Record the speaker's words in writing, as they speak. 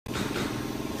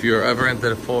If you're ever into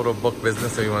the photo book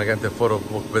business or you want to get into the photo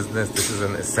book business, this is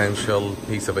an essential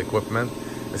piece of equipment.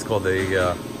 It's called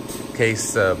a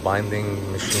case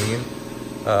binding machine.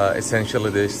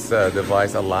 Essentially, this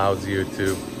device allows you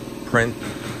to print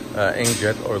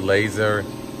inkjet or laser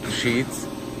sheets,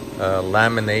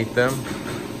 laminate them,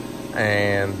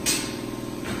 and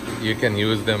you can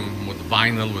use them with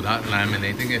vinyl without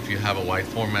laminating. If you have a wide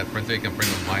format printer, you can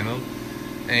print on vinyl.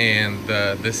 And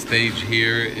this stage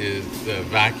here is the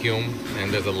vacuum,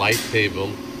 and there's a light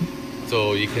table,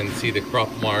 so you can see the crop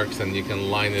marks and you can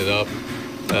line it up.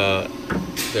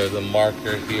 There's a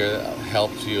marker here that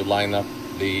helps you line up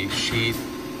the sheet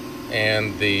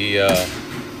and the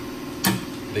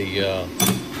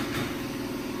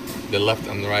left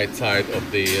and right side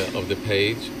of the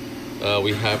page.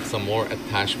 We have some more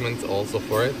attachments also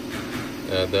for it.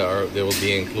 They will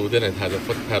be included. It has a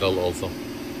foot pedal also.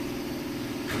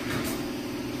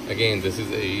 Again, this is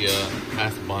a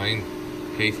FastBind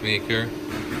case maker,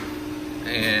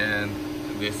 and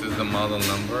this is the model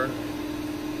number,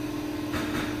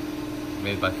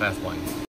 made by FastBind.